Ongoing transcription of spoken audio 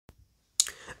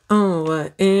Oh,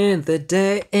 what in the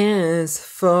day is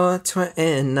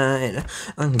 4:29.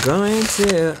 I'm going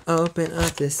to open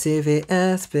up the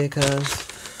CVS because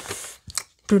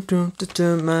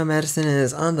my medicine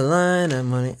is on the line.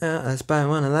 I'm running out of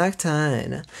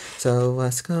Spironolactone. So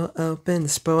let's go open the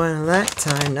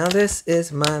Spironolactone. Now this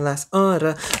is my last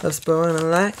order of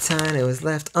Spironolactone. It was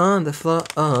left on the floor.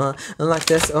 Unlike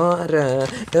this order,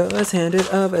 it was handed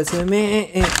over to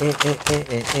me.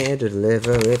 The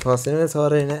delivery person is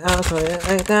holding it out, holding it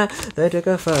like that. They took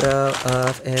a photo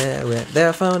of it with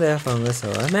their phone. Their phone was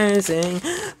so amazing.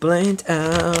 Blinked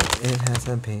out. It has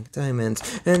some pink diamonds.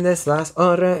 In this last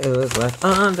order, it was left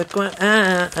on the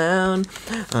ground.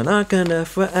 I'm not gonna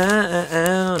frown.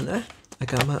 I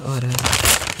got my order,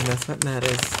 and that's what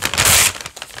matters.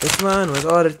 This one was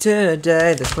ordered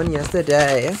today, this one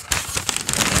yesterday.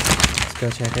 Let's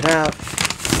go check it out.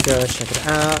 Let's go check it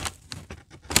out.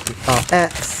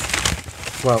 X.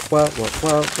 Whoa, whoa, whoa,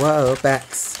 whoa, whoa,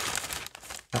 backs.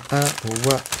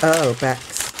 Whoa, backs.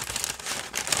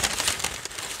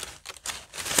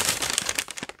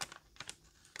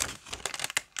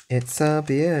 It's so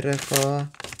beautiful.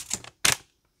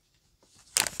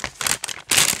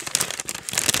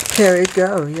 Here we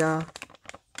go, y'all.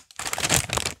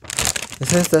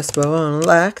 This is the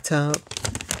Spironolactone.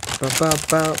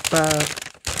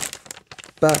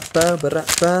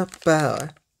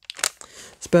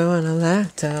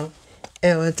 Spironolactone.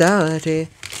 Immortality.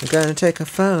 I'm gonna take a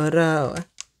photo.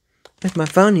 With my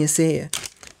phone, you see.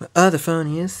 My other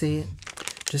phone, you see.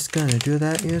 Just gonna do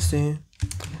that, you see.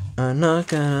 I'm not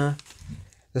gonna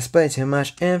display too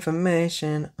much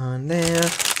information on there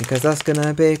because that's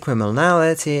gonna be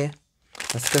criminality.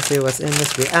 Let's go see what's in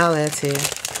this reality.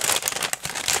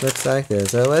 Looks like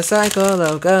there's a recycle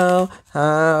logo.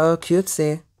 How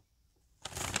cutesy.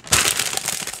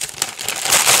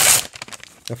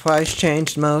 The price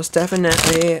changed most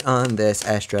definitely on this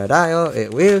Estradiol.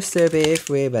 It used to be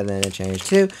free, but then it changed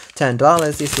to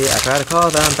 $10. You see, I tried to call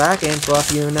them back and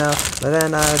forth, you know, but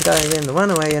then I was getting the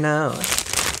one away, you know.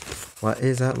 What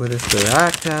is up with this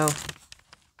Spironolactone?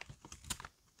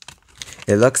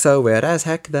 It looks so weird as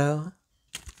heck, though.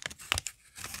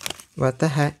 What the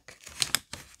heck?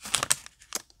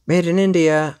 Made in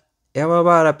India. Yoah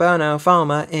Bono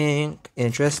Pharma Inc.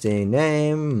 Interesting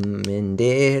name,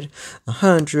 indeed.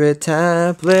 100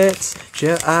 tablets,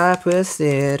 should I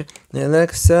proceed? It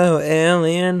looks so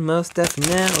alien, most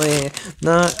definitely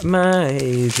not my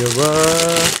usual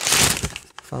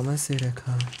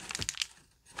pharmaceutical.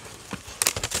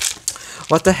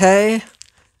 What the hey?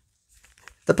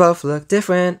 They both look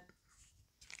different.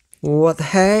 What the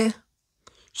hey?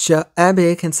 Shall I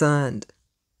be concerned?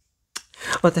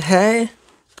 What the hey?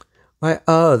 Why,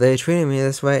 oh, they treated me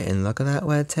this way, and look at that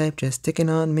red tape just sticking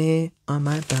on me, on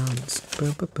my bones.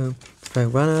 Boom, boom, boom.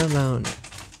 Spironolactone.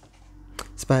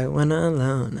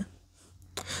 Spironolactone.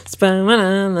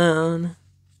 Spironolactone.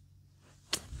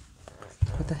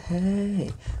 What the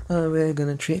hey? Oh, we're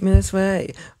gonna treat me this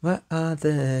way. What are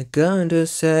they going to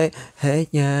say? Hey,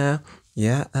 yeah,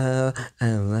 oh,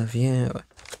 I love you.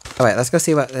 Alright, let's go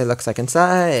see what it looks like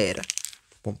inside.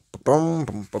 Boom, boom,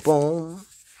 boom, boom, boom.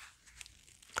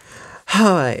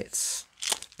 Alright,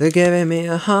 they're giving me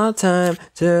a hard time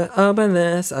to open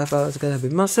this. I thought it was gonna be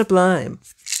more sublime.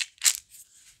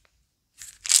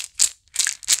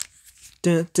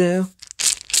 Do.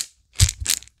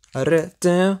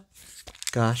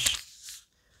 Gosh.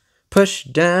 Push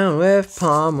down with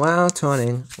palm while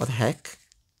turning. What the heck?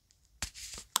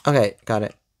 Okay, got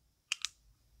it.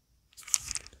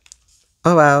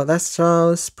 Oh wow, that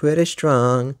smells pretty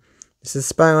strong. This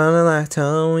is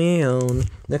Spironolactone.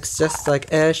 Looks just like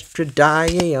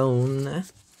Estradiol.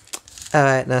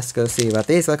 Alright, let's go see what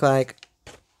these look like.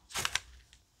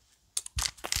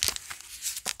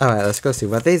 Alright, let's go see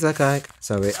what these look like.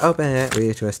 So we open it,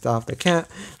 we twist off the cap.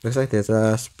 Looks like there's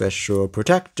a special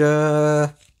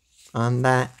protector on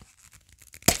that.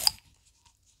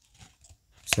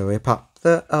 So we pop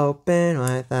the open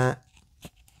like that.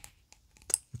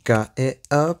 Got it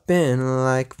open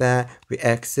like that. We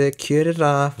executed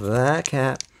off that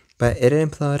cap, but it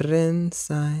imploded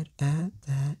inside at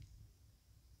that.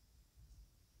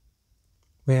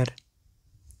 Weird.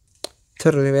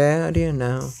 Totally weird, you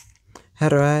know. How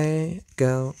do I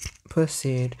go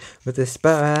proceed with the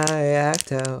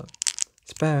Spironolactone?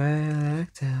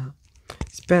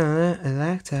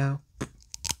 Spironolactone.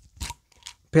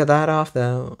 Peel that off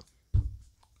though.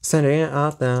 Sending it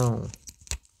off though.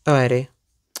 Alrighty.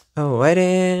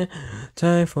 Alrighty,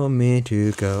 time for me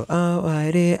to go.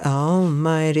 Alrighty,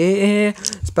 almighty.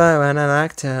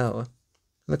 Spironolactone.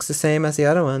 Looks the same as the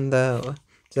other one though.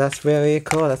 So that's really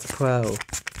cool, that's a pro.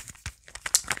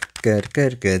 Good,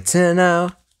 good, good to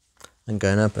know. I'm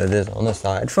gonna put this on the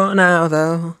side for now,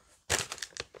 though.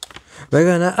 We're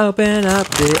gonna open up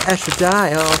the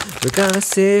Estradiol. We're gonna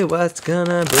see what's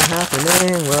gonna be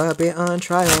happening. We'll be on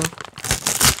trial.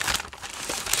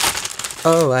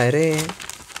 Alrighty.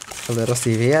 A little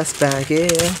CVS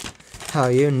baggie. How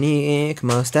unique,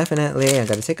 most definitely. I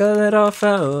gotta take a little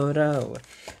photo.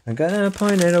 I'm gonna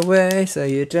point it away so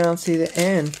you don't see the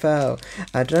info.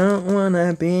 I don't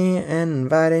wanna be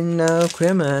inviting no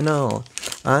criminal.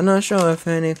 I'm not sure if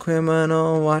any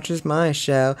criminal watches my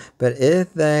show, but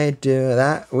if they do,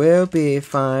 that will be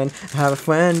fine. I have a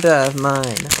friend of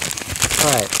mine.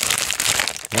 Right,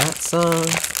 that song,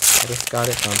 I just got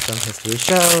it from some history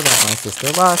show that my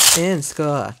sister watched in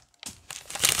school.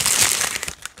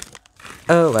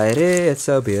 Oh, it's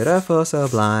so beautiful,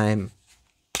 sublime.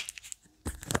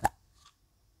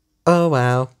 Oh,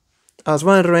 wow. I was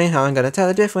wondering how I'm going to tell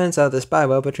the difference of the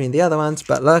spiral between the other ones,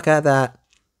 but look at that.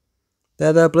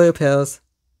 They're the blue pills.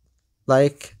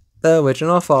 Like the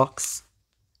original Fox.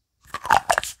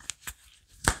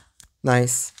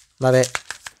 Nice. Love it.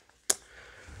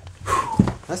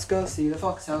 Let's go see the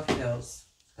Fox Health pills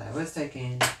that I was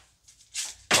taking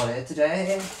earlier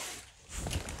today.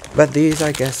 But these,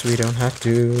 I guess we don't have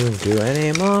to do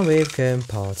anymore. We can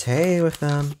partay with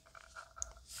them.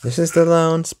 This is the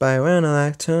lone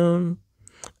Spironolactone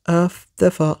of the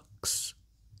Fox.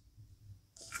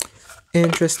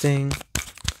 Interesting.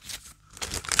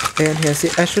 And here's the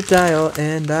Estradiol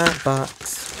in that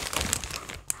box.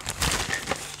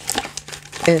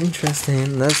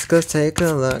 Interesting. Let's go take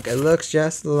a look. It looks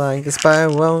just like the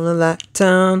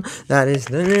Spironolactone. That is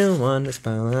the new one, the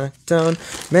Spironolactone.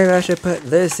 Maybe I should put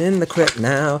this in the crypt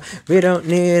now. We don't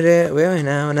need it really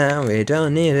now. We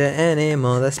don't need it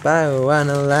anymore. The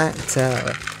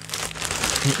Spironolactone.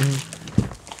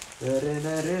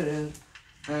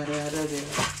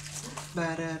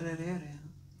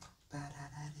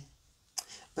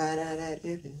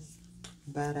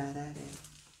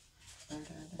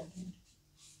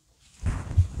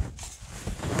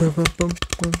 Boom, boom, boom,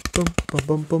 boom, boom, boom,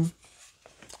 boom, boom.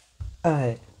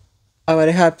 I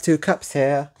already have 2 cups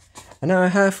here. And now I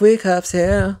have 3 cups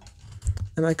here.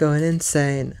 Am I going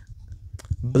insane?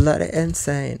 Bloody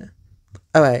insane.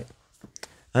 Alright.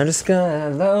 I'm just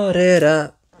gonna load it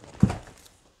up.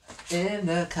 In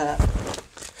the cup.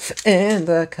 In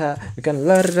the cup. We're gonna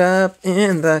load it up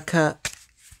in the cup.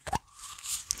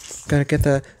 Gonna get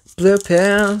the blue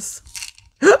pills.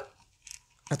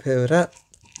 I put up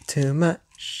too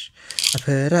much. I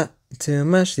put up too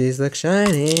much. These look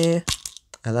shiny.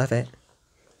 I love it.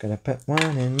 Gonna put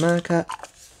 1 in my cup.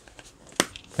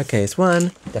 Okay, it's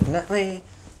 1. Definitely.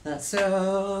 Not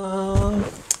so.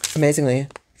 Amazingly.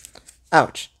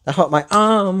 Ouch. That hurt my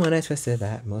arm when I twisted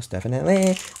that. Most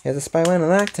definitely. Here's a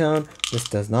Spironolactone. This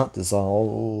does not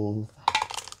dissolve.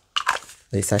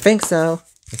 At least I think so.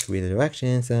 Let's read the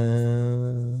directions.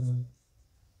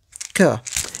 Cool.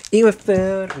 Eat with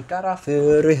food. We got our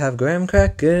food. We have graham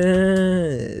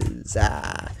crackers.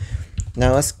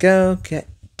 Now let's go get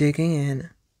digging in.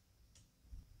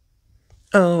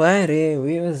 Alrighty,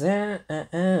 we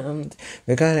resumed.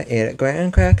 We gotta eat a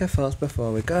graham cracker first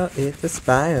before we go eat the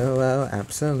Spiro.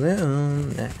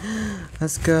 Absolute.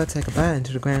 Let's go take a bite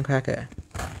into the graham cracker.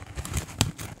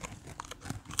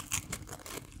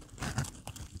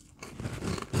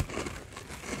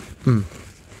 Mmm.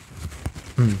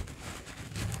 Mmm.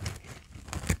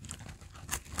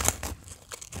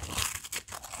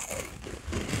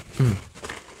 Mmm.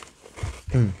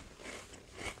 Mmm.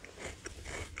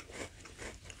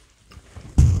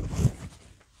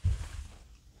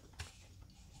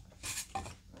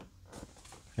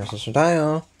 Here's the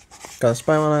Estradiol. Got a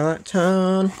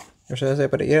Spironolactone. Or should I say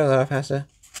put it a little faster?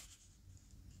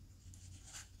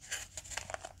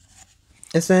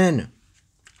 It's in.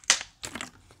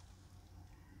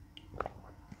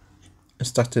 It's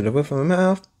stuck to the roof of my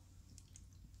mouth.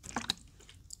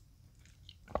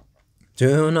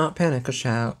 Do not panic or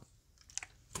shout.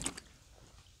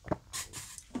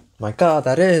 My god,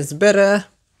 that is bitter.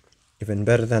 Even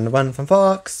better than the one from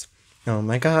Fox. Oh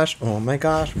my gosh,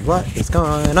 what is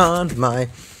going on? My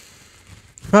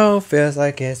mouth feels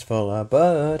like it's full of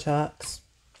Botox.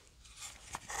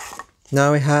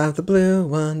 Now we have the blue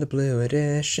one, the blue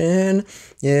edition.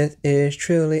 It is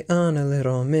truly on a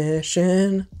little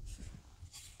mission.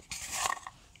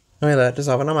 Let me let it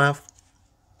dissolve in my mouth.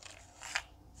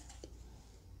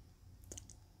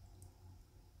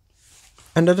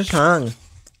 Under the tongue.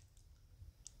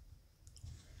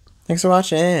 Thanks for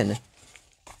watching.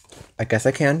 I guess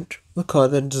I can't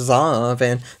record the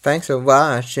dissolving. Thanks for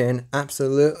watching.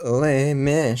 Absolutely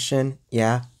mission.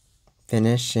 Yeah,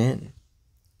 finishing.